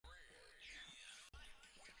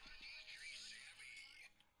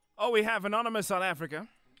Oh, we have Anonymous South Africa.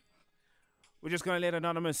 We're just going to let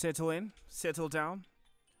Anonymous settle down.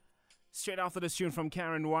 Straight after this tune from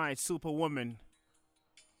Karen White, Superwoman,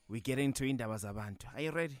 we get into Indaba Zabantu. Are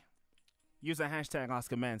you ready? Use the hashtag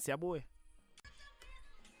 #AskAMan. Siyabuya.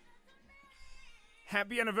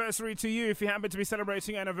 Happy anniversary to you if you happen to be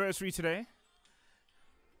celebrating your anniversary today.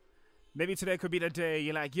 Maybe today could be the day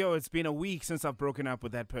you're like, yo, it's been a week since I've broken up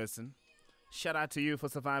with that person. Shout out to you for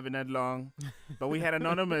surviving that long. But we had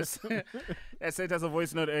Anonymous that sent us a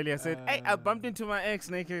voice note earlier. Said, hey, I bumped into my ex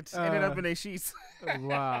naked. Ended up in a sheets.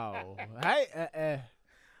 Wow. Hi.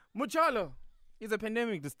 Muchalo. It's a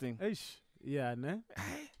pandemic, this thing. Yeah, ne?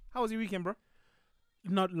 How was your weekend, bro?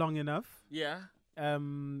 Not long enough. Yeah.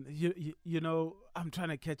 You know, I'm trying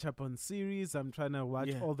to catch up on series. I'm trying to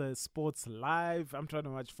watch all the sports live. I'm trying to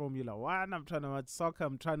watch Formula One. I'm trying to watch soccer.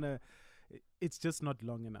 It's just not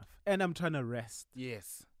long enough. And I'm trying to rest.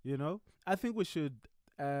 Yes. You know, I think we should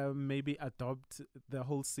maybe adopt the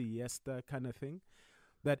whole siesta kind of thing.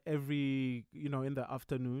 That every, in the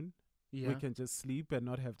afternoon, we can just sleep and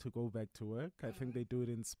not have to go back to work. I think they do it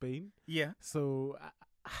in Spain. Yeah. So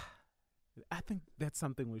I think that's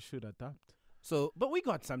something we should adopt. So, but we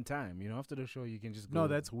got some time, after the show you can just go. No,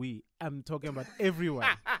 that's we. I'm talking about everyone.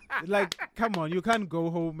 Like, come on, you can't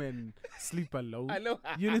go home and sleep alone. I know.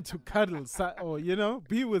 You need to cuddle or,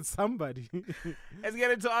 be with somebody. Let's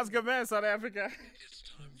get into Ask a Man, South Africa. It's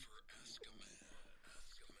time for Ask a Man.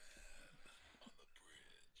 Ask a Man on the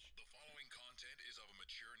bridge. The following content is of a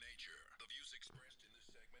mature nature. The views expressed in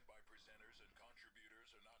this segment by presenters and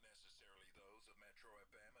contributors are not necessarily those of Metro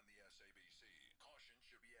FM and the SABC. Caution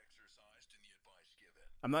should be exercised in the advice given.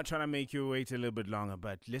 I'm not trying to make you wait a little bit longer,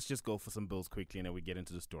 but let's just go for some bills quickly and then we get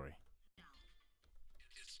into the story.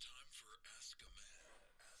 It's time for Ask a Man.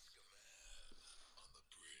 Ask a Man on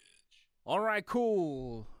the bridge. All right,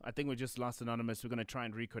 cool. I think we just lost Anonymous. We're going to try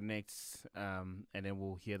and reconnect, and then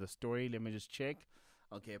we'll hear the story. Let me just check.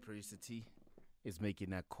 Okay, Producer T is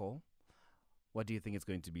making that call. What do you think it's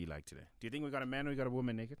going to be like today? Do you think we got a man or we got a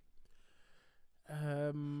woman naked?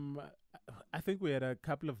 I think we had a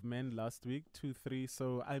couple of men last week, 2, 3.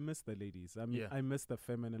 So I miss the ladies. I miss the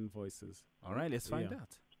feminine voices. All right, let's find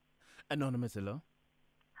out. Anonymous, hello.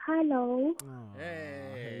 Hello. Oh,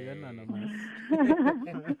 Hey. Anonymous.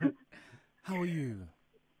 How are you?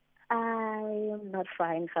 I am not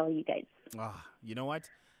fine. How are you guys? You know what?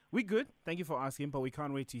 We're good. Thank you for asking, but we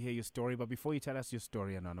can't wait to hear your story. But before you tell us your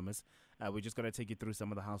story, Anonymous, we're just going to take you through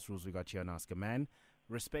some of the house rules we got here on Ask a Man.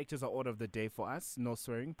 Respect is our order of the day for us. No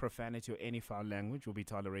swearing, profanity, or any foul language will be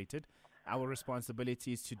tolerated. Our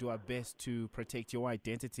responsibility is to do our best to protect your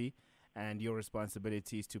identity, and your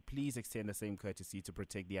responsibility is to please extend the same courtesy to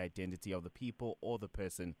protect the identity of the people or the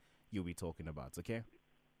person you'll be talking about, okay?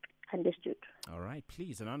 Understood. All right,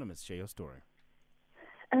 please, Anonymous, share your story.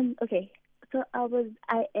 Okay. So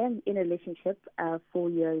I am in a relationship, a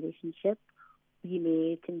 4-year relationship. We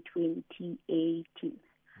met in 2018. Okay.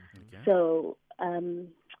 So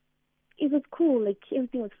it was cool. Like,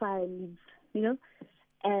 everything was fine,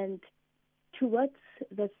 And towards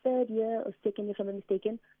the 3rd year or 2nd year, if I'm not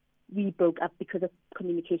mistaken, we broke up because of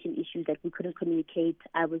communication issues. Like, we couldn't communicate.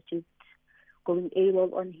 I was just going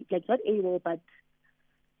AWOL on, like, not AWOL, but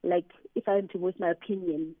like, if I were to voice my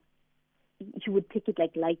opinion, he would take it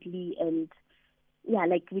like lightly, and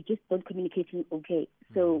like, we just weren't communicating okay.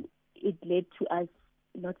 So it led to us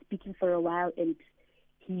not speaking for a while, and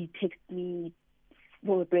he texted me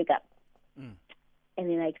for a breakup. And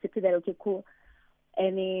then I accepted that, okay, cool.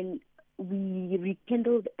 And then we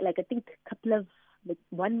rekindled, like, I think a couple of,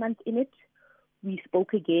 1 month in it, we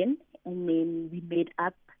spoke again, and then we made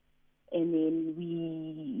up, and then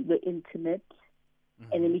we were intimate,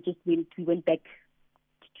 and then we went back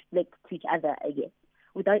to each other again,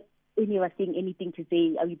 without any of us saying anything to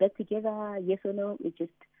say, are we back together, yes or no? It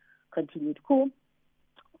just continued. Cool.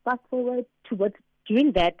 Fast forward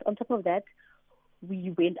during that, on top of that,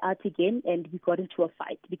 we went out again and we got into a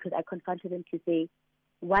fight because I confronted him to say,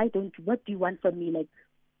 what do you want from me? Like,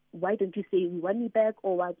 why don't you say you want me back,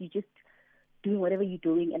 or why are you just doing whatever you're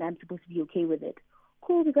doing and I'm supposed to be okay with it?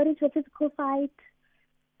 Cool, we got into a physical fight.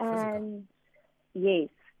 And yes.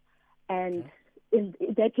 And in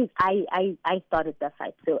that case, I started the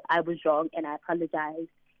fight. So I was wrong and I apologized.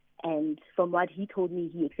 And from what he told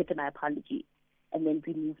me, he accepted my apology. And then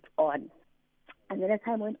we moved on. And then as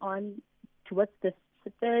time went on, towards the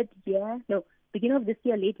 3rd year, beginning of this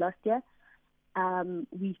year, late last year,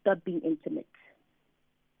 we stopped being intimate.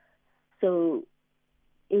 So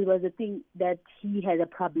it was a thing that he has a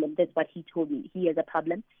problem. That's what he told me. He has a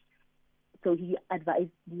problem. So he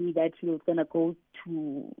advised me that he was going to go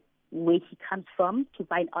to where he comes from to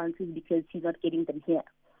find answers because he's not getting them here.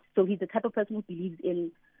 So he's the type of person who believes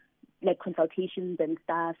in like consultations and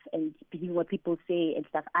stuff and believing what people say and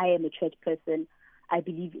stuff. I am a church person. I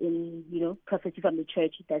believe in, prophecy from the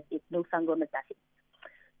church. That's it. No sangoma, that's it.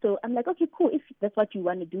 So I'm like, okay, cool. If that's what you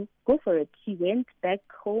want to do, go for it. He went back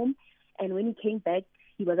home, and when he came back,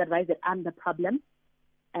 he was advised that I'm the problem,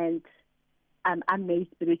 and I'm made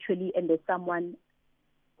spiritually, and there's someone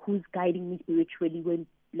who's guiding me spiritually. When,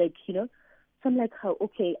 so I'm like, oh,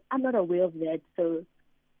 okay, I'm not aware of that, so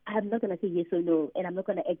I'm not gonna say yes or no, and I'm not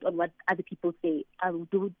gonna act on what other people say. I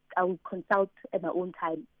will consult at my own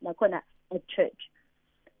time. I'm not gonna at church.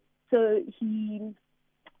 So he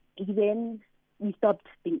then we stopped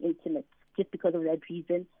being intimate just because of that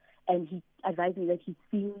reason, and he advised me that he's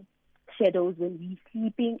seeing shadows when we're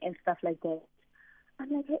sleeping and stuff like that.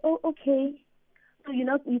 I'm like, oh, okay. So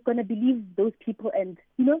you're gonna believe those people, and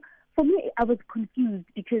for me, I was confused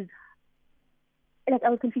because, I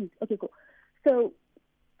was confused. Okay, cool. So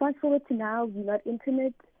fast forward to now, we're not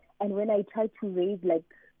intimate, and when I try to raise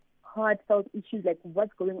heartfelt issues,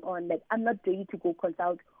 what's going on, I'm not ready to go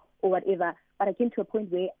consult or whatever, but I came to a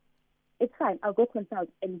point where it's fine, I'll go consult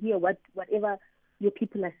and hear whatever your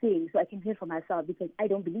people are saying, so I can hear for myself, because I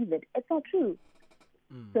don't believe it. It's not true.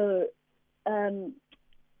 So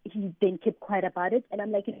he then kept quiet about it, and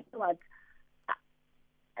I'm like, you know what?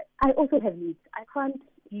 I also have needs. I can't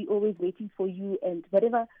be always waiting for you and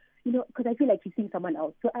whatever, because I feel like he's seeing someone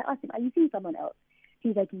else. So I asked him, are you seeing someone else?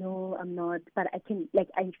 He's like, no, I'm not, but I can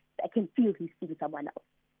feel he's seeing someone else.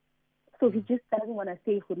 So he just doesn't want to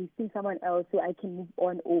say he's seeing someone else so I can move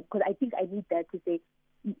on, or because I think I need that to say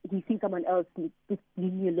he's seeing someone else, just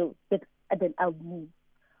leave me alone, then I'll move.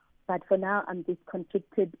 But for now, I'm just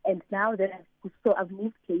conflicted, and now that I've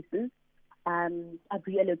moved places, I've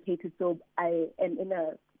reallocated, so I am in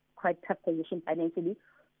a quite tough position financially,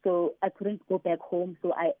 so I couldn't go back home,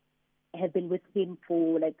 so I have been with him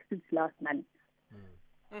for since last month.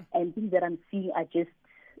 And things that I'm seeing are just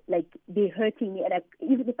they're hurting me, and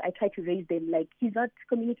even if I try to raise them, he's not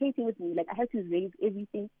communicating with me. I have to raise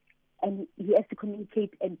everything, and he has to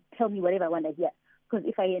communicate and tell me whatever I want to hear. Because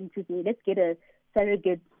if I am to say, let's get a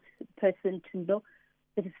surrogate person to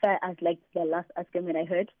satisfy us, the last argument I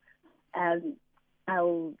heard,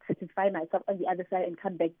 I'll satisfy myself on the other side and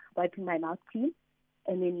come back wiping my mouth clean,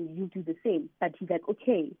 and then you do the same. But he's like,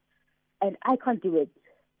 okay, and I can't do it.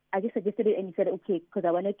 I just suggested it, and he said okay, because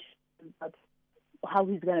I wanted to how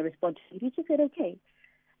he's going to respond to it. He just said okay.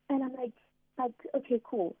 And I'm like, but okay,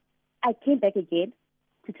 cool. I came back again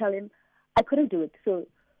to tell him I couldn't do it. So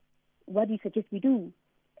what do you suggest we do?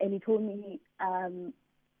 And he told me,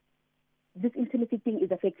 this intimacy thing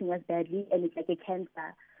is affecting us badly, and it's like a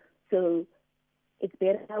cancer. So it's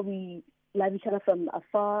better we love each other from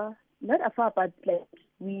afar. Not afar, but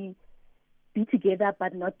we be together,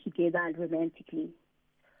 but not together and romantically.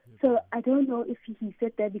 So I don't know if he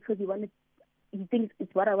said that because he thinks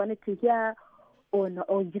it's what I wanted to hear, or no,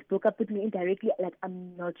 or he just broke up with me indirectly.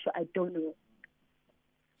 I'm not sure. I don't know.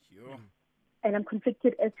 Sure. And I'm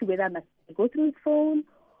conflicted as to whether I must go through his phone,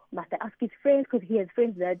 must I ask his friends, because he has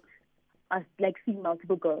friends that are seeing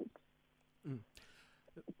multiple girls.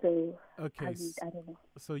 So okay, I don't know.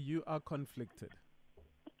 So you are conflicted.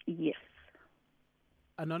 Yes.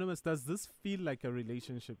 Anonymous, does this feel like a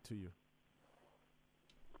relationship to you?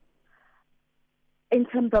 In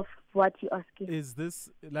terms of what you're asking? Is this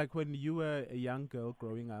like when you were a young girl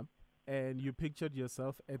growing up and you pictured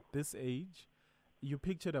yourself at this age, you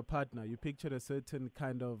pictured a partner, you pictured a certain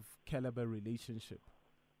kind of caliber relationship.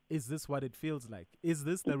 Is this what it feels like? Is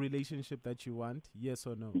this the relationship that you want? Yes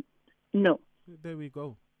or no? No. There we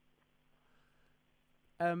go.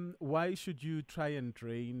 Why should you try and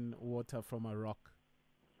drain water from a rock?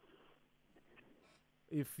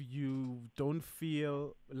 If you don't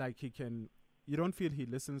feel like you don't feel he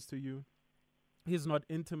listens to you, he's not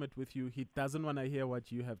intimate with you, he doesn't want to hear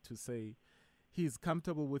what you have to say, he's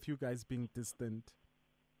comfortable with you guys being distant,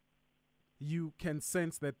 you can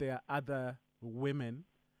sense that there are other women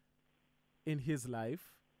in his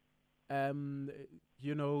life,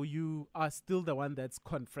 you are still the one that's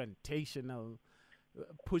confrontational,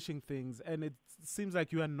 pushing things, and it seems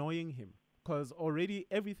like you're annoying him because already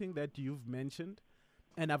everything that you've mentioned,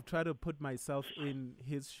 and I've tried to put myself in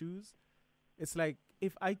his shoes. It's like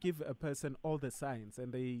if I give a person all the signs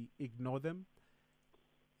and they ignore them,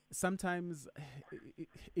 sometimes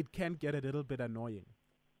it can get a little bit annoying,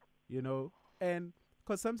 and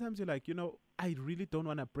because sometimes you're like, I really don't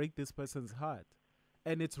want to break this person's heart.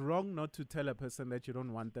 And it's wrong not to tell a person that you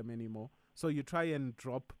don't want them anymore. So you try and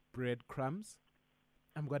drop breadcrumbs.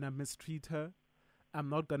 I'm going to mistreat her. I'm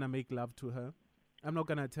not going to make love to her. I'm not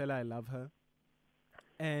going to tell her I love her.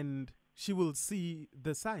 And she will see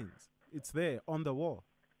the signs. It's there on the wall.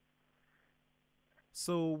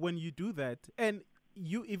 So when you do that, and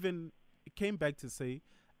you even came back to say,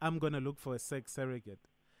 I'm going to look for a sex surrogate.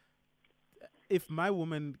 If my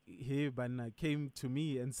woman here, Bana, came to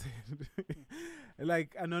me and said,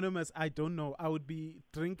 like, Anonymous, I don't know, I would be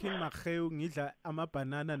drinking macheu, ngidla ama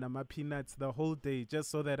banana nama peanuts the whole day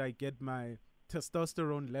just so that I get my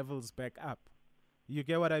testosterone levels back up. You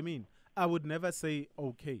get what I mean? I would never say,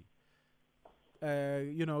 okay.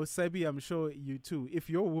 Sebi, I'm sure you too. If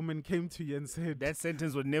your woman came to you and said... That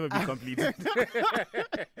sentence would never be completed.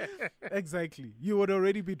 Exactly. You would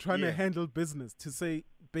already be trying to handle business to say,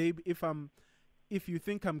 babe, if you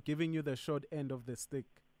think I'm giving you the short end of the stick,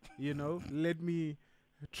 let me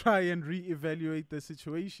try and reevaluate the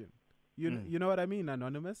situation. You know what I mean,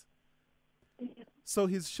 Anonymous? So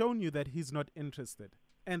he's shown you that he's not interested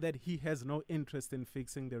and that he has no interest in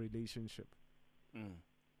fixing the relationship.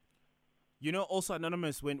 Also,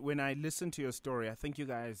 Anonymous, when I listen to your story, I think you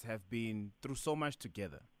guys have been through so much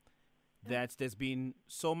together that there's been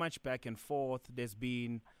so much back and forth. There's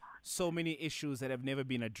been so many issues that have never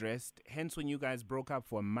been addressed. Hence, when you guys broke up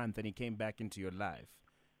for a month and he came back into your life,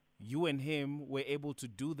 you and him were able to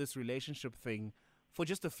do this relationship thing for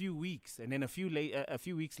just a few weeks. And then a few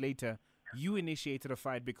weeks later, you initiated a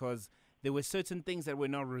fight because there were certain things that were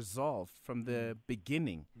not resolved from the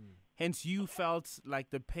beginning. Hence, you felt like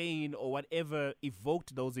the pain or whatever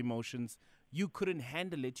evoked those emotions, you couldn't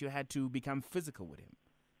handle it. You had to become physical with him.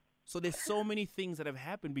 So there's so many things that have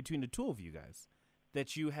happened between the two of you guys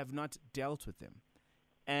that you have not dealt with them.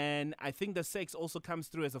 And I think the sex also comes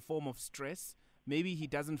through as a form of stress. Maybe he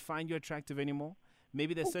doesn't find you attractive anymore.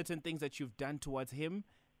 Maybe there's certain things that you've done towards him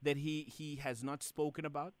that he has not spoken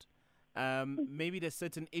about. Maybe there's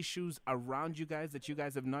certain issues around you guys that you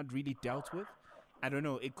guys have not really dealt with. I don't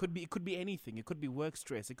know. It could be anything. It could be work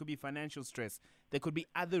stress. It could be financial stress. There could be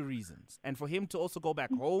other reasons. And for him to also go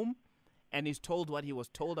back home and he's told what he was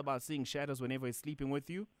told about seeing shadows whenever he's sleeping with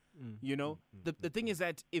you, the thing is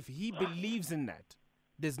that if he believes in that,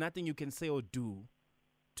 there's nothing you can say or do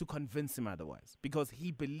to convince him otherwise because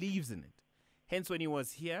he believes in it. Hence, when he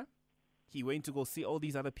was here, he went to go see all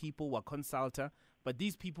these other people who are consulta, but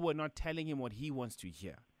these people were not telling him what he wants to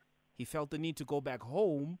hear. He felt the need to go back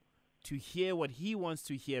home to hear what he wants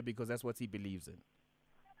to hear because that's what he believes in.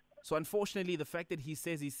 So unfortunately, the fact that he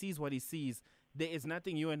says he sees what he sees, there is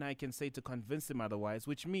nothing you and I can say to convince him otherwise,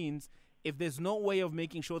 which means if there's no way of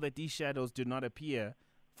making sure that these shadows do not appear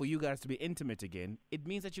for you guys to be intimate again, it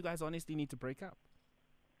means that you guys honestly need to break up.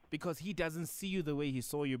 Because he doesn't see you the way he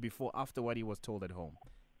saw you before after what he was told at home.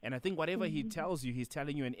 And I think whatever he tells you, he's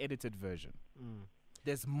telling you an edited version.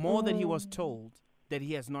 There's more that he was told that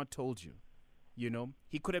he has not told you.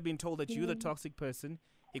 He could have been told that you're the toxic person.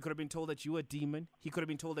 He could have been told that you're a demon. He could have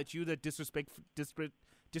been told that you're the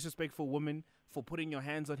disrespectful woman for putting your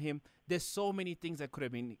hands on him. There's so many things that could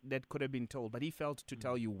have been told, but he felt to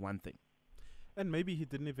tell you one thing. And maybe he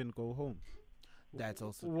didn't even go home. That's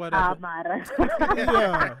also yeah.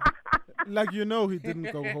 Like he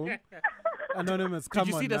didn't go home. Anonymous, come on.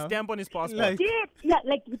 Did you see the stamp on his passport? He did. Yeah,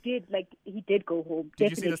 he did go home. Did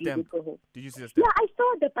you see the stamp? Did you see the stamp? Yeah, I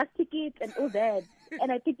saw the bus ticket and all that.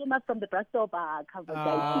 And I picked him up from the bus stop.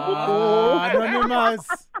 Anonymous.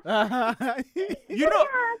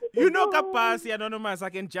 Kapasi, Anonymous, I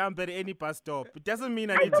can jump at any bus stop. It doesn't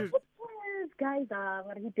mean I need to... Guys,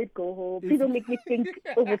 but he did go home. Please don't make me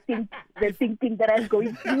overthink the thinking that I'm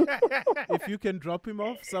going through. If you can drop him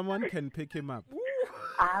off, someone can pick him up.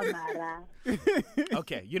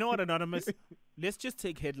 Okay, you know what, Anonymous? Let's just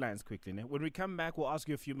take headlines quickly. Né? When we come back, we'll ask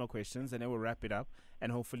you a few more questions and then we'll wrap it up.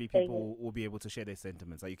 And hopefully people will be able to share their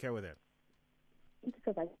sentiments. Are you okay with that? Thank you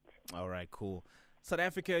so much. All right, cool. South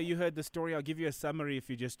Africa, you heard the story. I'll give you a summary if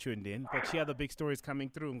you just tuned in. But here are the big stories coming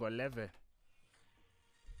through. Ngoleve.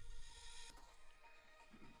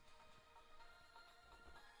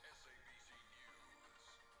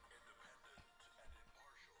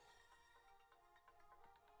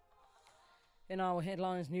 In our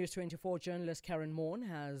headlines, News 24 journalist Karen Morn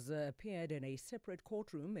has appeared in a separate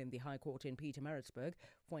courtroom in the High Court in Pietermaritzburg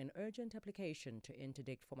for an urgent application to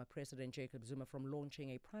interdict former President Jacob Zuma from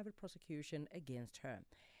launching a private prosecution against her.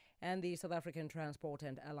 And the South African Transport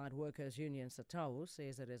and Allied Workers Union, SATAU,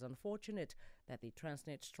 says it is unfortunate that the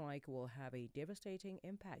Transnet strike will have a devastating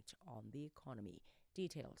impact on the economy.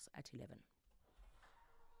 Details at 11.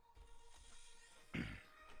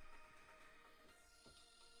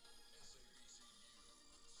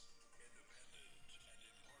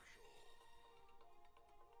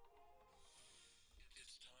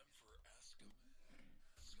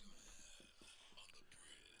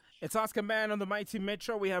 It's Ask a Man on the Mighty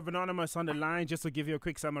Metro. We have Anonymous on the line. Just to give you a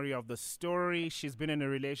quick summary of the story, she's been in a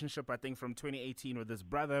relationship, I think, from 2018 with this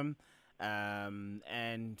brother.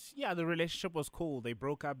 And yeah, the relationship was cool. They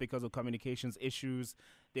broke up because of communications issues.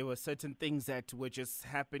 There were certain things that were just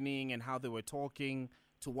happening and how they were talking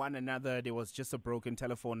to one another. There was just a broken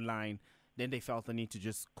telephone line. Then they felt the need to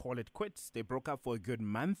just call it quits. They broke up for a good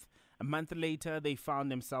month. A month later, they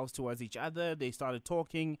found themselves towards each other. They started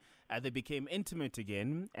talking. They became intimate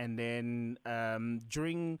again. And then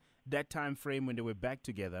during that time frame when they were back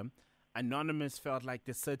together, Anonymous felt like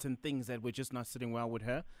there's certain things that were just not sitting well with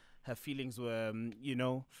her. Her feelings were,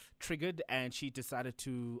 triggered, and she decided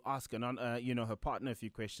to ask her partner a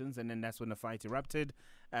few questions, and then that's when the fight erupted.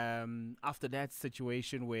 After that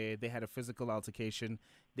situation where they had a physical altercation,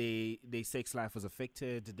 their sex life was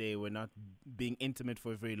affected. They were not being intimate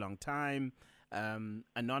for a very long time.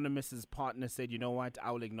 Anonymous's partner said, you know what,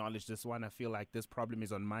 I will acknowledge this one. I feel like this problem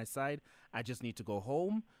is on my side. I just need to go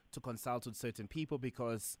home to consult with certain people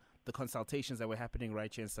because the consultations that were happening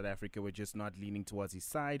right here in South Africa were just not leaning towards his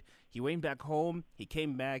side. He went back home. He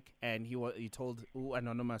came back and he told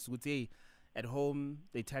Anonymous, Uti, at home,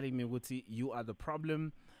 they telling me, Uti, you are the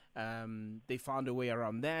problem. They found a way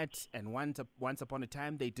around that. And once upon a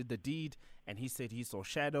time, they did the deed. And he said he saw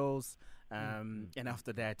shadows. And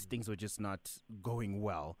after that, things were just not going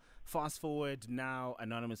well. Fast forward now,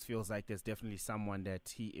 Anonymous feels like there's definitely someone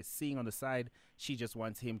that he is seeing on the side. She just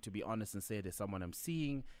wants him to be honest and say there's someone I'm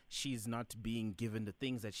seeing. She's not being given the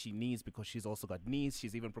things that she needs because she's also got needs.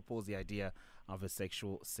 She's even proposed the idea of a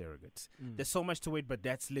sexual surrogate. There's so much to it, but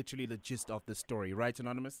that's literally the gist of the story. Right,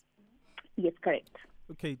 Anonymous? Yes, correct.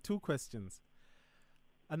 Okay, 2 questions.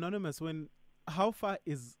 Anonymous, how far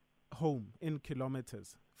is home in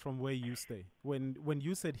kilometers from where you stay? When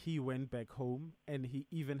you said he went back home and he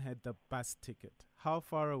even had the bus ticket, how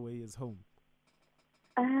far away is home?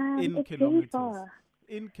 In it's kilometers. very far.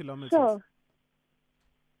 In kilometers. So,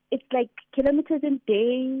 it's like kilometers in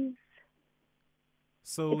days.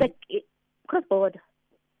 So It's like cross border.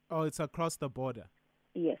 Oh, it's across the border.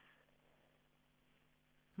 Yes.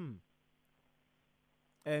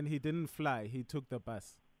 And he didn't fly, he took the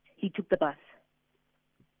bus. He took the bus.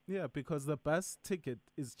 Yeah, because the bus ticket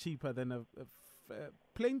is cheaper than a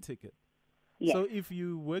plane ticket. Yes. So if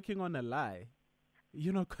you're working on a lie,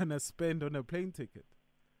 you're not going to spend on a plane ticket.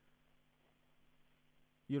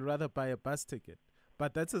 You'd rather buy a bus ticket.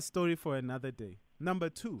 But that's a story for another day. Number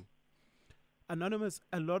 2, Anonymous,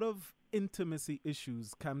 a lot of intimacy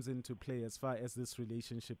issues comes into play as far as this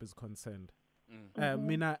relationship is concerned.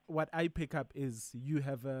 Mina, what I pick up is you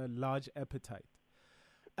have a large appetite.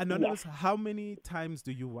 Anonymous, how many times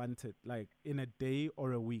do you want it? Like in a day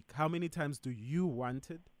or a week? How many times do you want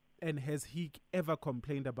it? And has he ever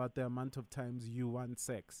complained about the amount of times you want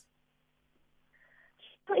sex?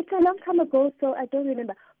 So it's a long time ago, so I don't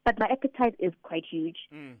remember. But my appetite is quite huge.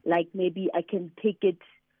 Like maybe I can take it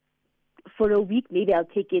for a week. Maybe I'll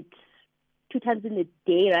take it 2 times in a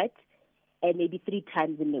day, right? And maybe 3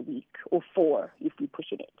 times in a week, or 4 if we push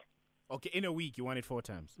it. Okay, in a week you want it 4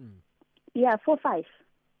 times. Yeah, 4, 5.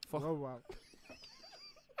 Oh, wow.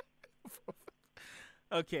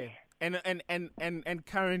 Okay, and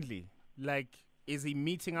currently, like, is he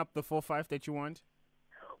meeting up the 4, 5 that you want?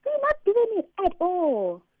 We're not doing it at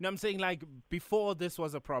all. No, I'm saying like before this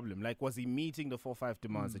was a problem. Like, was he meeting the 4, 5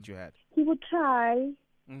 demands that you had? He would try.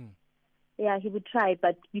 Yeah, he would try,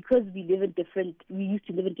 but because we used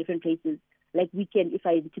to live in different places. Like weekend, if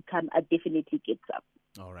I need to come, I definitely get up.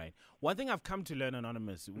 All right. One thing I've come to learn,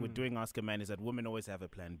 Anonymous, with doing Ask a Man is that women always have a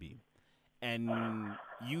plan B. And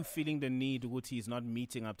you feeling the need, Wuti, is not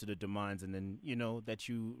meeting up to the demands and then, that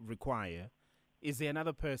you require. Is there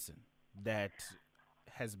another person that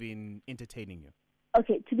has been entertaining you?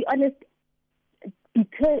 Okay, to be honest,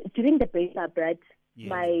 because during the breakup, right,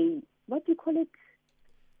 what do you call it?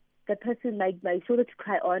 The person, my shoulder to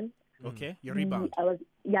cry on. Okay, your rebound.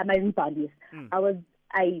 My rebound, yes. I was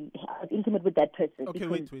intimate with that person. Okay,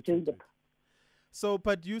 wait. So,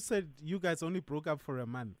 but you said you guys only broke up for a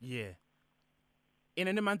month. Yeah. In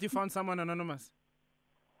any month you found someone, Anonymous?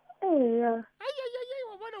 Oh, yeah.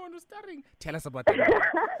 Tell us about that one.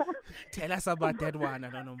 Tell us about that one,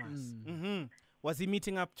 Anonymous. Was he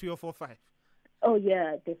meeting up 3 or 4, 5? Oh,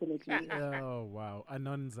 yeah, definitely. Oh, wow.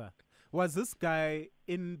 Anonza. Was this guy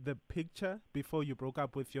in the picture before you broke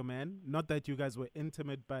up with your man? Not that you guys were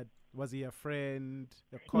intimate, but was he a friend,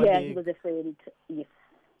 a colleague? Yeah, he was a friend, yes.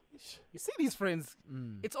 You see these friends,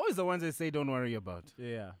 it's always the ones they say don't worry about.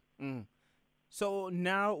 Yeah. So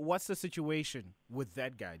now, what's the situation with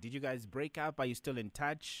that guy? Did you guys break up? Are you still in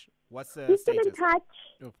touch? What's the He's status? still in touch.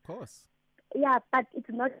 Of course. Yeah, but it's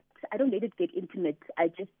not. I don't let it get intimate. I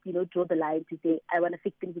just, draw the line to say I want to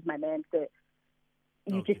fix things with my man. So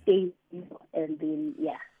you Okay. just stay, and then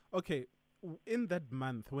Okay, in that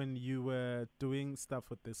month when you were doing stuff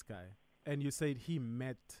with this guy, and you said he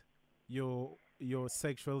met your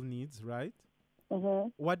sexual needs, right? Mm-hmm.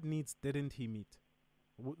 What needs didn't he meet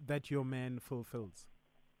that your man fulfills?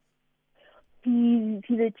 He's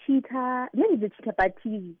a cheater. Not he's a cheater, but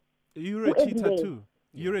he's You're a everywhere. cheater too.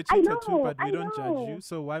 You're a I cheater too, know, but we I don't judge know. you.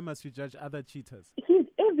 So why must you judge other cheaters? He's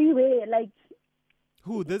everywhere. Like,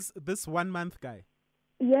 Who? This 1 month guy.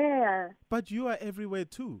 yeah. But you are everywhere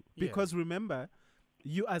too. Yeah. Because remember,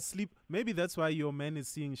 you are asleep. Maybe that's why your man is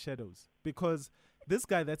seeing shadows. Because this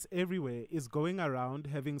guy that's everywhere is going around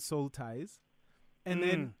having soul ties. And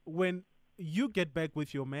then when you get back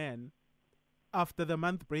with your man after the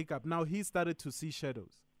month breakup, now he started to see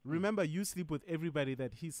shadows. Remember, you sleep with everybody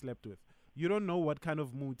that he slept with. You don't know what kind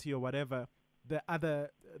of muti or whatever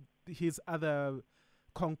his other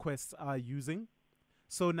conquests are using.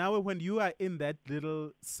 So now when you are in that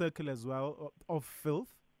little circle as well of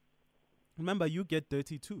filth, remember, you get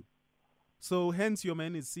dirty too. So hence your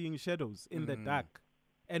man is seeing shadows in the dark.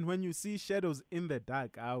 And when you see shadows in the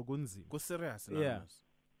dark, gunzi. Go serious, Yeah. Anonymous.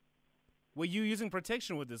 Were you using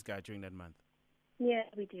protection with this guy during that month? Yeah,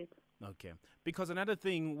 we did. Okay. Because another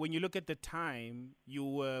thing, when you look at the time you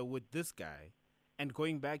were with this guy and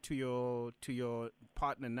going back to your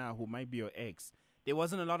partner now, who might be your ex, there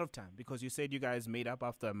wasn't a lot of time because you said you guys made up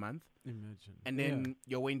after a month. Imagine. And then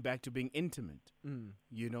you went back to being intimate,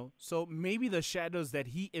 So maybe the shadows that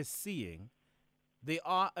he is seeing, they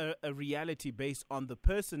are a reality based on the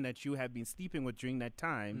person that you have been sleeping with during that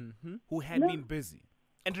time who had been busy.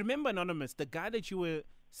 And remember, Anonymous, the guy that you were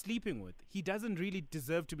sleeping with, he doesn't really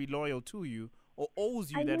deserve to be loyal to you or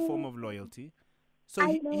owes you that form of loyalty. So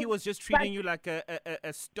he was just treating you like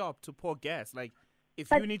a stop to pour gas. Like,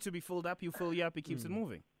 if you need to be filled up, you fill you up, it keeps it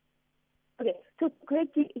moving. Okay, so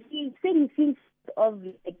correct. He said he thinks of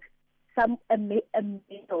like a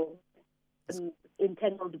male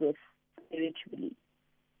entangled with spiritually.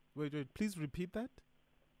 Wait, please repeat that.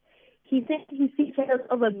 He said he sees shadows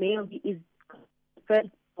of a male he is first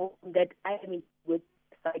that I am with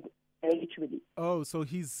spiritually. Oh, so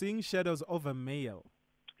he's seeing shadows of a male.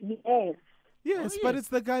 Yes. Yes, but it's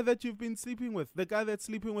the guy that you've been sleeping with, the guy that's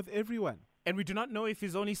sleeping with everyone. And we do not know if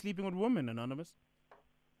he's only sleeping with women, Anonymous.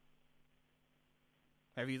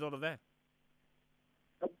 Have you thought of that?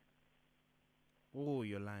 Oh,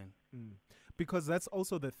 you're lying. Because that's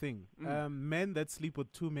also the thing. Men that sleep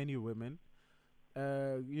with too many women,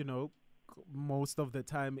 most of the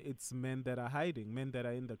time it's men that are hiding, men that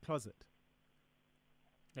are in the closet.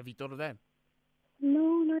 Have you thought of that?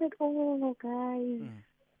 No, not at all, guys.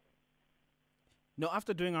 No,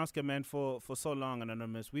 after doing Ask a Man for so long,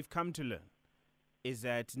 Anonymous, we've come to learn is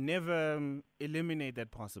that never eliminate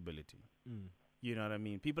that possibility. You know what I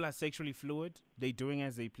mean? People are sexually fluid. They're doing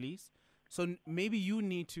as they please. So maybe you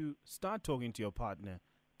need to start talking to your partner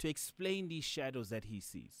to explain these shadows that he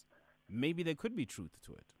sees. Maybe there could be truth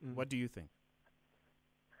to it. What do you think?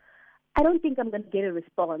 I don't think I'm going to get a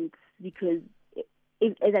response because,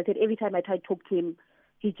 as I said, every time I try to talk to him,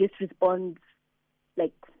 he just responds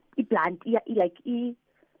like blunt.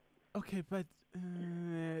 Okay, but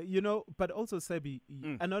but also Sebi,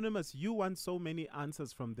 Anonymous, you want so many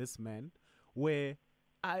answers from this man, where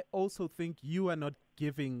I also think you are not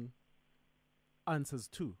giving answers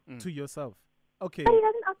to yourself. Okay, But he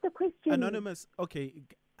doesn't ask the question. Anonymous. Okay,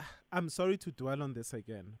 I'm sorry to dwell on this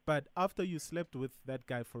again, but after you slept with that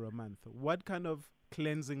guy for a month, what kind of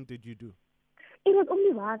cleansing did you do? It was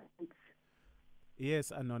only once.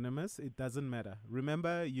 Yes, Anonymous, it doesn't matter.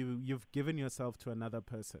 Remember, you've given yourself to another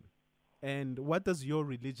person. And what does your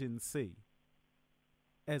religion say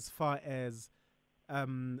as far as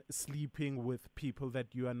sleeping with people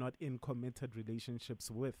that you are not in committed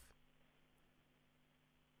relationships with?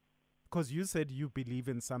 Because you said you believe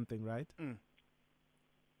in something, right?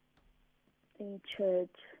 In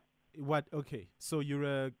church. What? Okay, so you're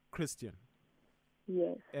a Christian.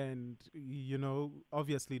 Yes. And,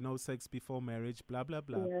 obviously no sex before marriage, blah, blah,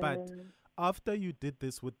 blah. Yeah. But after you did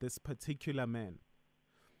this with this particular man,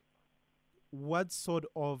 what sort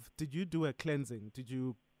of, did you do a cleansing? Did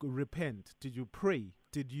you repent? Did you pray?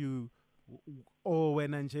 Did you, or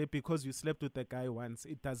when Anje, because you slept with the guy once,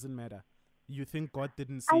 it doesn't matter? You think God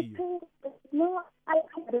didn't see you?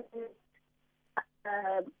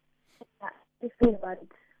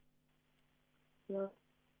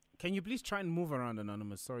 Can you please try and move around,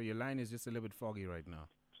 Anonymous? Sorry, your line is just a little bit foggy right now.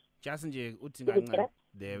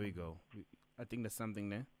 There we go. I think there's something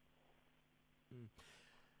there.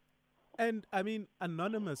 And I mean,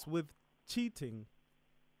 Anonymous, with cheating,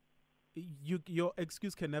 your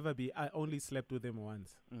excuse can never be, I only slept with him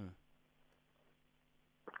once.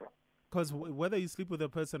 Because whether you sleep with a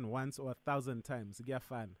person once or 1,000 times, get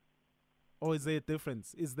fun. Or is there a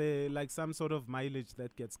difference? Is there like some sort of mileage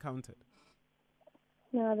that gets counted?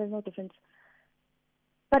 No, there's no difference.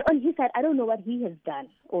 But on his side, I don't know what he has done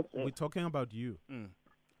also. We're talking about you.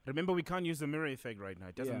 Remember, we can't use the mirror effect right now.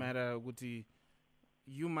 It doesn't matter what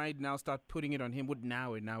you might now start putting it on him with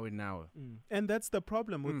now. And that's the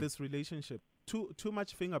problem with this relationship. Too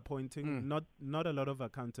much finger pointing, not a lot of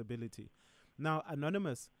accountability. Now,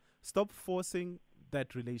 Anonymous, stop forcing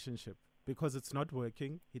that relationship because it's not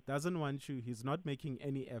working. He doesn't want you. He's not making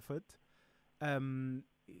any effort.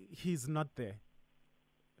 He's not there.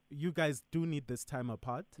 You guys do need this time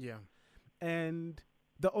apart. Yeah. And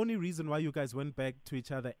the only reason why you guys went back to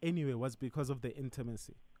each other anyway was because of the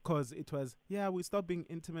intimacy. Because it was, we stopped being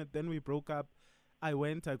intimate, then we broke up. I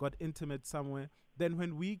got intimate somewhere. Then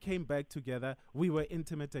when we came back together, we were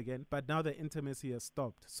intimate again, but now the intimacy has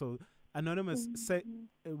stopped. So, Anonymous,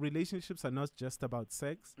 relationships are not just about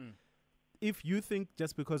sex. If you think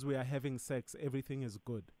just because we are having sex, everything is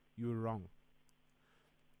good, you're wrong.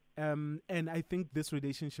 And I think this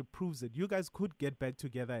relationship proves it. You guys could get back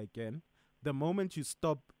together again. The moment you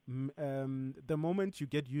stop, the moment you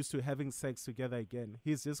get used to having sex together again,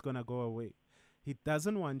 he's just going to go away. He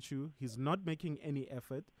doesn't want you. He's not making any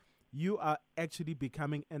effort. You are actually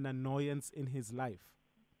becoming an annoyance in his life.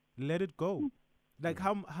 Let it go. Like,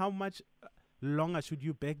 how much longer should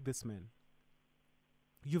you beg this man?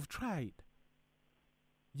 You've tried.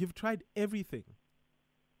 You've tried everything.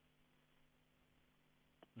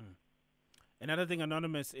 Another thing,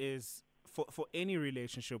 Anonymous, is for any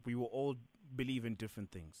relationship, we will all believe in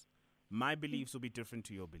different things. My beliefs will be different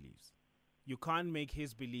to your beliefs. You can't make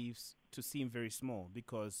his beliefs to seem very small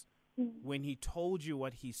because when he told you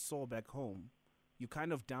what he saw back home, you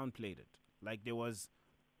kind of downplayed it. Like there was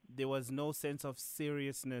no sense of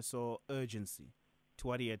seriousness or urgency to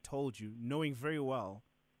what he had told you, knowing very well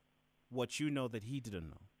what you know that he didn't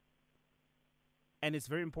know. And it's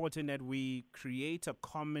very important that we create a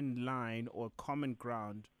common line or common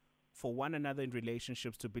ground for one another in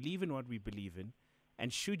relationships to believe in what we believe in.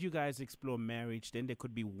 And should you guys explore marriage, then there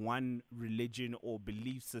could be one religion or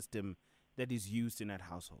belief system that is used in that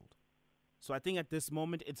household. So I think at this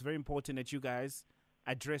moment, it's very important that you guys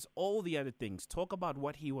address all the other things. Talk about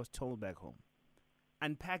what he was told back home.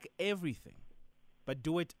 Unpack everything, but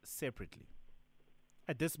do it separately.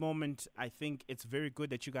 At this moment, I think it's very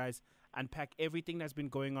good that you guys unpack everything that's been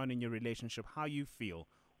going on in your relationship, how you feel,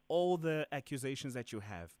 all the accusations that you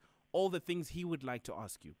have, all the things he would like to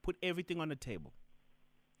ask you. Put everything on the table.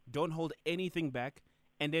 Don't hold anything back.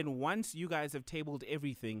 And then once you guys have tabled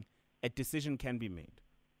everything, a decision can be made.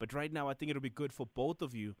 But right now, I think it'll be good for both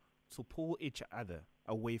of you to pull each other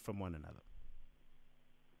away from one another.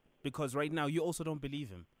 Because right now, you also don't believe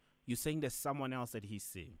him. You're saying there's someone else that he's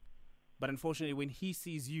seeing. But unfortunately, when he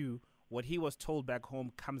sees you, what he was told back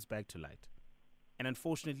home comes back to light. And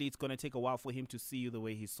unfortunately, it's going to take a while for him to see you the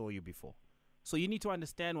way he saw you before. So you need to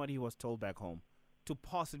understand what he was told back home to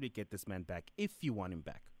possibly get this man back if you want him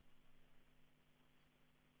back.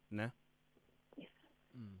 Nah? Yes.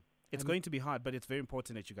 It's going to be hard, but it's very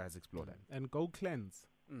important that you guys explore that. And go cleanse.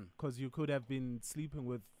 Because you could have been sleeping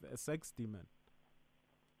with a sex demon.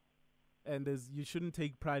 And you shouldn't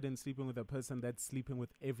take pride in sleeping with a person that's sleeping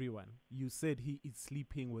with everyone. You said he is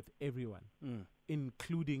sleeping with everyone,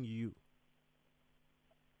 including you.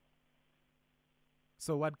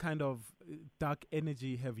 So what kind of dark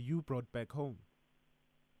energy have you brought back home?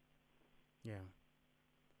 Yeah.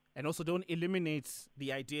 And also don't eliminate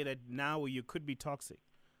the idea that now you could be toxic.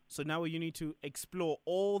 So now you need to explore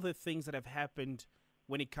all the things that have happened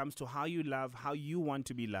when it comes to how you love, how you want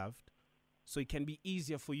to be loved. So it can be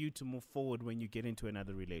easier for you to move forward when you get into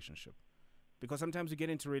another relationship. Because sometimes you get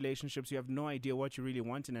into relationships, you have no idea what you really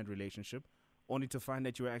want in that relationship, only to find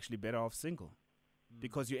that you're actually better off single.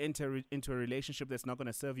 Because you enter into a relationship that's not going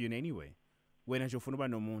to serve you in any way.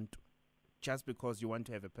 Just because you want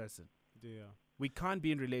to have a person. Yeah. We can't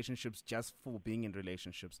be in relationships just for being in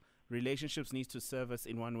relationships. Relationships need to serve us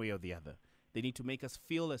in one way or the other. They need to make us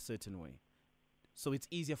feel a certain way. So it's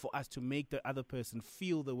easier for us to make the other person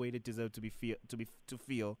feel the way they deserve to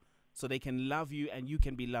feel, so they can love you and you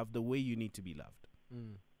can be loved the way you need to be loved.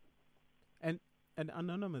 And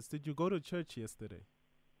Anonymous, did you go to church yesterday?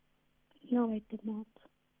 No, I did not.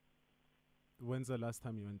 When's the last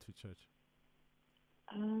time you went to church?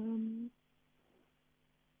 I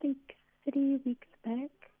think 3 weeks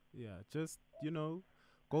back. Yeah, just,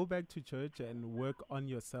 go back to church and work on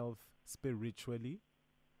yourself spiritually.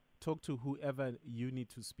 Talk to whoever you need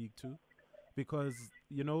to speak to. because,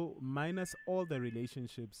 minus all the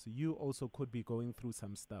relationships, you also could be going through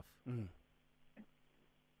some stuff.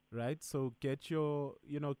 Right? So get yourself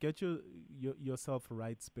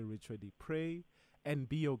right spiritually. Pray and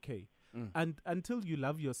be okay. And until you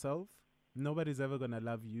love yourself, nobody's ever going to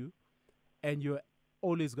love you, and you're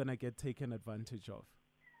always going to get taken advantage of.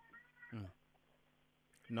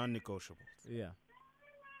 Non-negotiables. Yeah.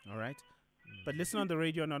 All right. But listen on the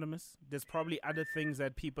radio, Anonymous. There's probably other things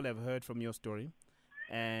that people have heard from your story,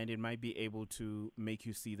 and it might be able to make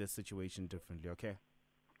you see the situation differently, okay?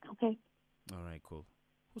 Okay. All right, cool.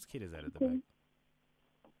 Whose kid is that at the back?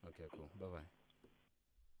 Okay, cool. Bye-bye.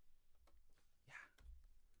 Yeah.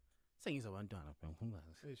 Saying he's a one dollar.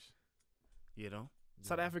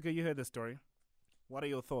 South Africa, you heard the story. What are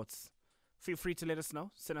your thoughts? Feel free to let us know.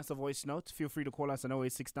 Send us a voice note. Feel free to call us on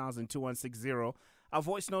 086-2160. Our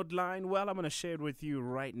voice note line, well, I'm going to share it with you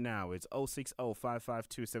right now. It's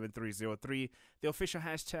 060-552-7303. The official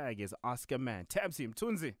hashtag is AskAMan. Tabs him,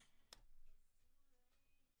 Tunzi.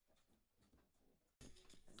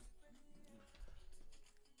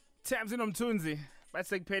 Tabs in Tunzi.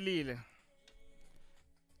 Pelile.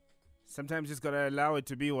 Sometimes you just got to allow it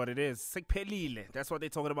to be what it is. Pelile. That's what they're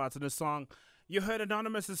talking about in the song. You heard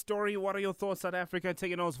Anonymous' story. What are your thoughts, South Africa?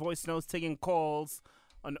 Taking those voice notes, taking calls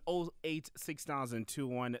on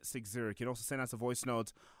 086-2160. You can also send us a voice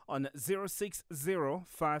note on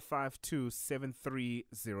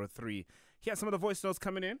 060-552-7303. Here's some of the voice notes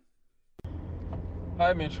coming in.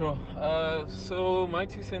 Hi, Metro. So my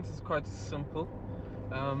 2 cents is quite simple.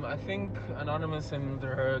 I think Anonymous and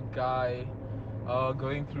her guy are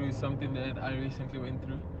going through something that I recently went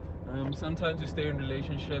through. Sometimes you stay in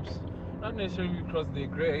relationships, not necessarily because they're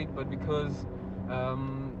great, but because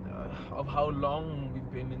of how long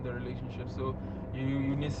we've been in the relationship. So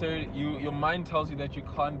your mind tells you that you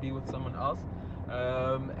can't be with someone else.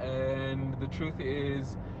 And the truth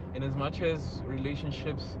is, in as much as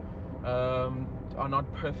relationships are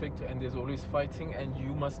not perfect and there's always fighting and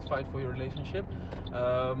you must fight for your relationship,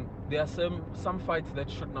 there are some fights that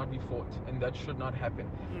should not be fought and that should not happen.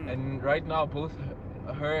 And right now both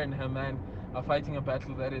her and her man are fighting a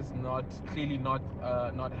battle that is clearly not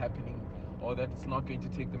happening, or that's not going to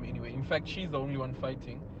take them anywhere. In fact, she's the only one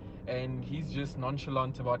fighting and he's just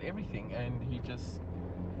nonchalant about everything, and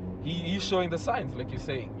he's showing the signs, like you're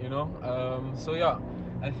saying, so yeah,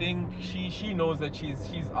 I think she knows that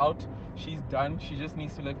she's out, she's done. She just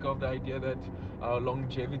needs to let go of the idea that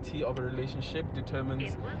longevity of a relationship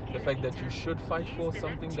determines the fact that you should fight for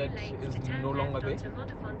something that is no longer there.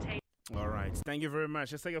 All right. Thank you very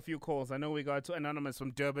much. Let's take a few calls. I know we got Anonymous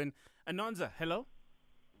from Durban. Anonza, hello?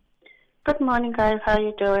 Good morning, guys. How are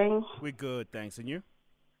you doing? We're good, thanks. And you?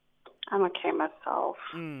 I'm okay myself.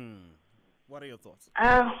 What are your thoughts?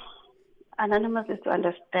 Anonymous is to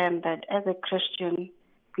understand that as a Christian,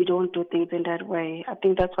 we don't do things in that way. I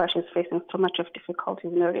think that's why she's facing so much of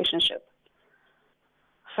difficulties in a relationship.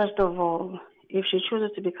 First of all, if she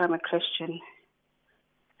chooses to become a Christian,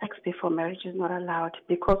 sex before marriage is not allowed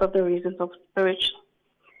because of the reasons of spirit.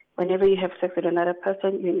 Whenever you have sex with another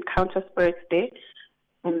person, you encounter spirits there.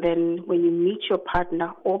 And then when you meet your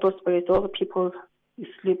partner, all those spirits, all the people you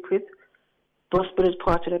sleep with, those spirits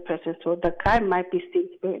pour out to the person. So the guy might be seeing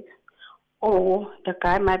spirits, or the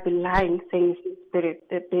guy might be lying, saying he's spirit.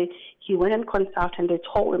 That he went and consulted and they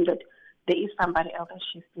told him that there is somebody else that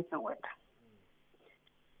she's sleeping with.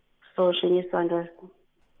 So she needs to understand.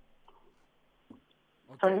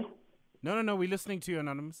 Okay. Sorry? No. We're listening to you,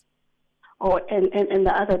 Anonymous. Oh, and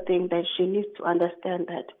the other thing that she needs to understand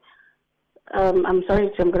that, I'm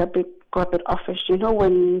sorry, I'm going to go a bit offish.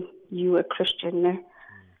 When you're a Christian,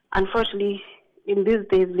 unfortunately, in these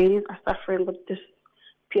days, ladies are suffering with this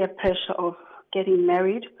peer pressure of getting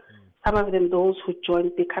married. Some of them, those who join,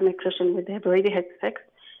 become a Christian when they've already had sex.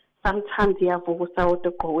 Sometimes they have without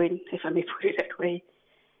the going, if I may put it that way,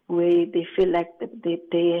 where they feel like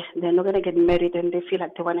they're not going to get married and they feel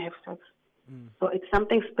like they want to have sex. So it's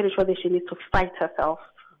something spiritual that she needs to fight herself.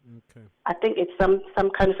 Okay. I think it's some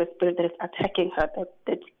kind of a spirit that is attacking her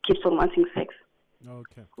that keeps on wanting sex.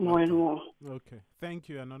 Okay. More and more. Okay. Thank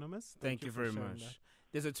you, Anonymous. Thank you very much. That.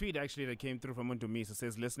 There's a tweet actually that came through from Untumisa.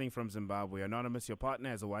 Says, listening from Zimbabwe. Anonymous, your partner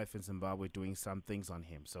has a wife in Zimbabwe doing some things on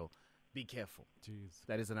him. So be careful. Jeez.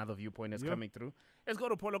 That is another viewpoint that's coming through. Let's go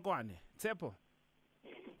to Polokwane. Tsepo.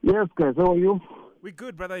 Yes, guys. How are you? We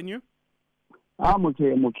good, brother, and you? I'm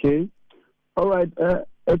okay. All right.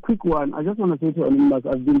 A quick one. I just want to say to Anonymous,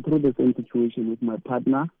 I've been through the same situation with my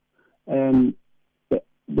partner. And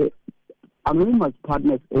the Anonymous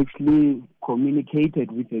partner actually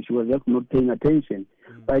communicated with her. She was just not paying attention.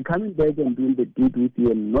 By coming back and doing the deed with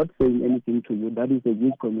you and not saying anything to you, that is a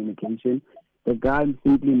miscommunication. The guy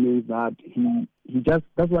simply means that he just,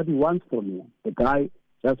 that's what he wants from you. The guy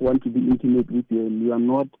just wants to be intimate with you, and you are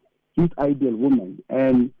not his ideal woman.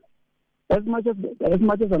 And as much as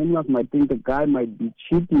Anonymous might think the guy might be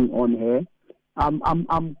cheating on her,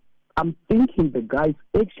 I'm thinking the guy's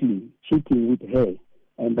actually cheating with her,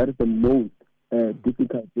 and that is the most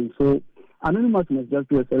difficult thing. So Anonymous must just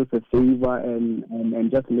do herself a favor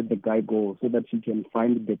and just let the guy go, so that she can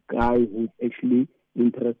find the guy who's actually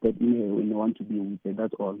interested in her and want to be with her.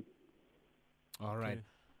 That's all. All right. Okay.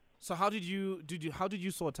 So how did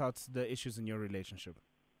you sort out the issues in your relationship?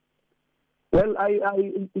 Well,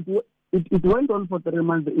 it went on for 3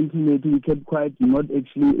 months. The intimate, we kept quiet, not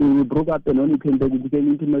actually. We broke up, and only came back. We became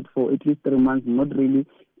intimate for at least 3 months, not really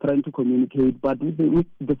trying to communicate. But with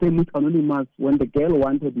the same with Anonymous, when the girl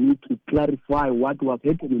wanted me to clarify what was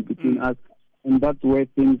happening between us, and that's where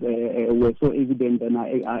things were so evident. And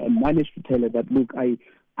I managed to tell her that, look, I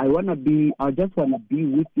just want to be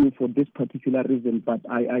with you for this particular reason, but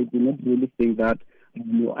I do not really think that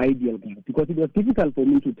I'm your ideal guy, because it was difficult for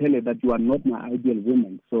me to tell her that you are not my ideal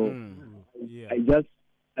woman. So I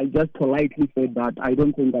just politely said that I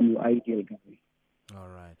don't think I'm your ideal guy. All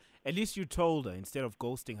right. At least you told her instead of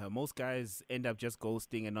ghosting her. Most guys end up just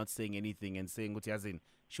ghosting and not saying anything and saying,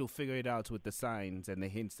 she'll figure it out with the signs and the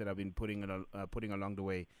hints that I've been putting along the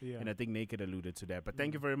way. Yeah. And I think Naked alluded to that. But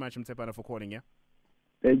thank you very much, Mtepana, for calling, yeah?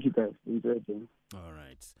 Thank you, guys. Enjoy it. All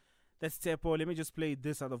right. That's Tepo. Let me just play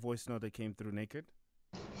this other voice note that came through, Naked.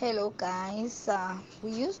 Hello, guys.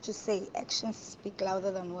 We used to say actions speak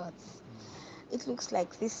louder than words. It looks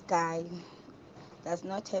like this guy does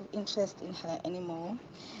not have interest in her anymore.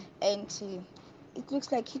 And it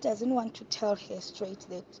looks like he doesn't want to tell her straight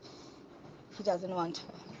that he doesn't want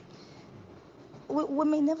her. We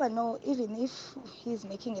may never know, even if he's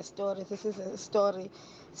making a story. This is a story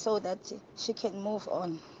so that she can move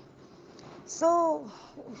on. So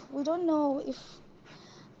we don't know if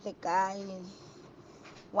the guy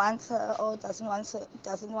wants her or doesn't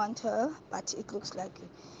want her, but it looks like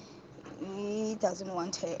he doesn't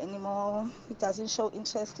want her anymore. He doesn't show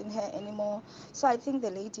interest in her anymore. So I think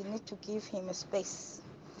the lady needs to give him a space.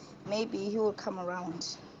 Maybe he will come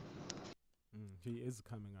around. He is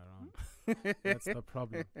coming around. That's the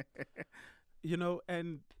problem.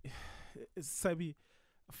 And Sabi,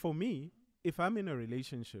 for me, if I'm in a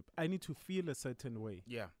relationship, I need to feel a certain way.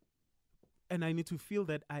 Yeah. And I need to feel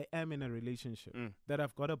that I am in a relationship, that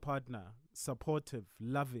I've got a partner, supportive,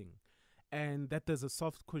 loving, and that there's a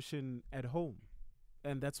soft cushion at home.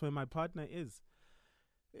 And that's where my partner is.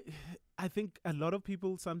 I think a lot of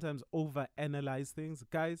people sometimes overanalyze things.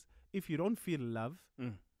 Guys, if you don't feel love,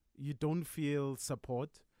 you don't feel support,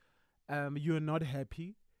 you're not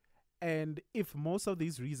happy, and if most of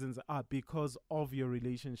these reasons are because of your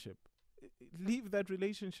relationship, leave that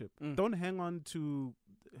relationship. Don't hang on to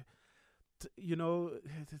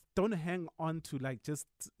don't hang on to like just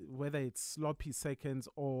whether it's sloppy seconds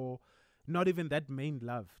or not even that main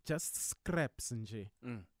love, just scraps nje.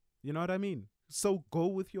 You know what I mean? So go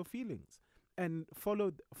with your feelings and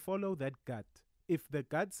follow that gut. If the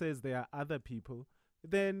gut says there are other people,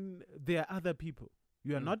 then there are other people.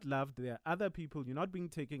 You are not loved. There are other people. You're not being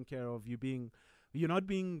taken care of. You're not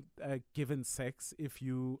being given sex. If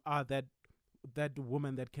you are that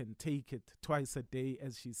woman that can take it twice a day,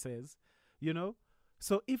 as she says,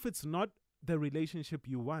 So if it's not the relationship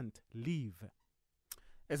you want, leave.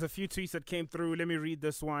 There's a few tweets that came through. Let me read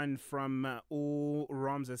this one from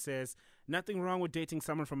Roms that says, nothing wrong with dating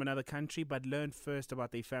someone from another country, but learn first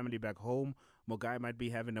about their family back home. Mogai might be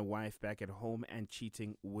having a wife back at home and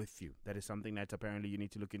cheating with you. That is something that apparently you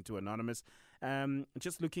need to look into, Anonymous.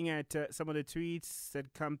 Just looking at some of the tweets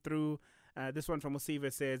that come through. This one from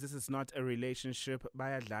Osiva says, this is not a relationship.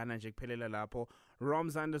 Bayadlana nje kuphelela lapho.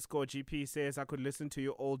 Roms_GP says, I could listen to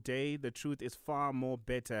you all day. The truth is far more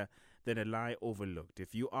better than a lie overlooked.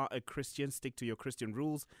 If you are a Christian, stick to your Christian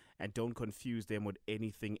rules and don't confuse them with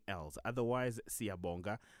anything else. Otherwise,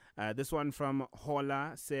 siyabonga. This one from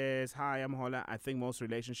Hola says, hi, I'm Hola. I think most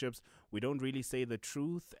relationships, we don't really say the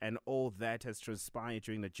truth, and all that has transpired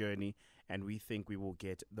during the journey, and we think we will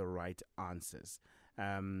get the right answers.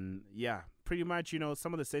 Pretty much,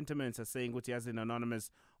 some of the sentiments are saying, Guti, as an Anonymous,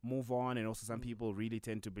 move on, and also some people really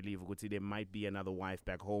tend to believe, Guti, there might be another wife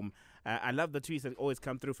back home. I love the tweets that always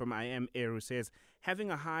come through from I Am Air, who says, having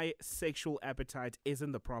a high sexual appetite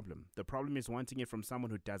isn't the problem. The problem is wanting it from someone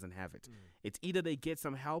who doesn't have it. It's either they get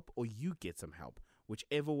some help or you get some help.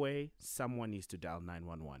 Whichever way, someone needs to dial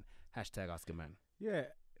 911. #AskAman. Yeah,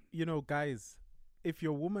 guys, if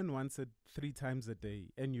your woman wants it 3 times a day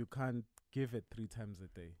and you can't give it 3 times a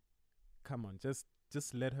day. Come on, just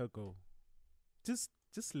let her go. Just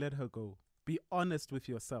let her go. Be honest with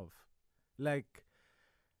yourself. Like,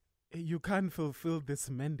 you can't fulfill this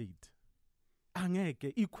mandate.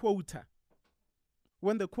 Angeke, quota.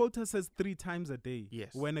 When the quota says 3 times a day,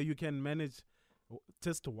 yes, when you can manage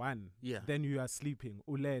just 1, then you are sleeping.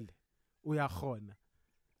 Ulele, uyakhona.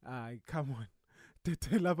 Come on.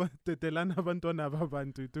 Tetelana abantwana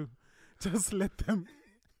babantu too. Just let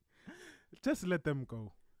them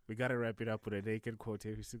go. We gotta wrap it up with a naked quote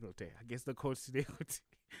every single day. I guess the quote today would,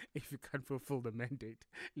 if you can't fulfill the mandate,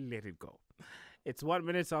 let it go. It's 1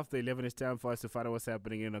 minute after 11. It's time for us to find out what's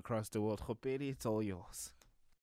happening in across the world. Khopedi, it's all yours.